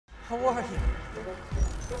How are you?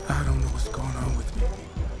 I don't know what's going on with me.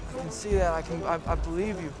 I can see that. I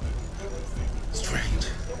believe you. Strange.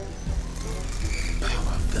 I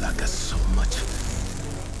feel I got so much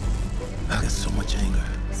anger.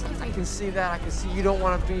 I can see that. I can see you don't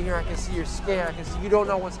want to be here. I can see you're scared. I can see you don't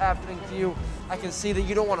know what's happening to you. I can see that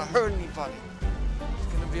you don't want to hurt anybody. It's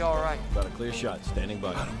gonna be all right. Got a clear shot. Standing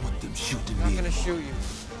by. I don't want them shooting I'm me. not gonna shoot you.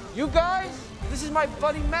 You guys, this is my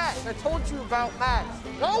buddy Max. I told you about Max.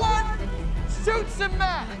 No one shoots at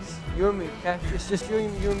Max. You and me, okay? It's just you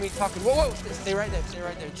and me talking. Whoa, whoa, stay right there, stay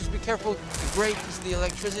right there. Just be careful. The grates, the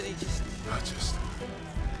electricity, I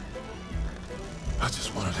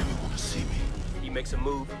just wanted everyone to see me. He makes a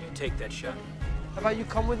move, you take that shot. How about you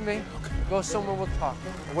come with me? Okay. Go somewhere we'll talk.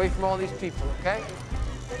 Away from all these people, okay?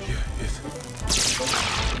 Yeah, yes.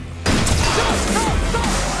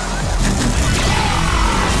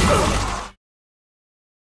 Stop!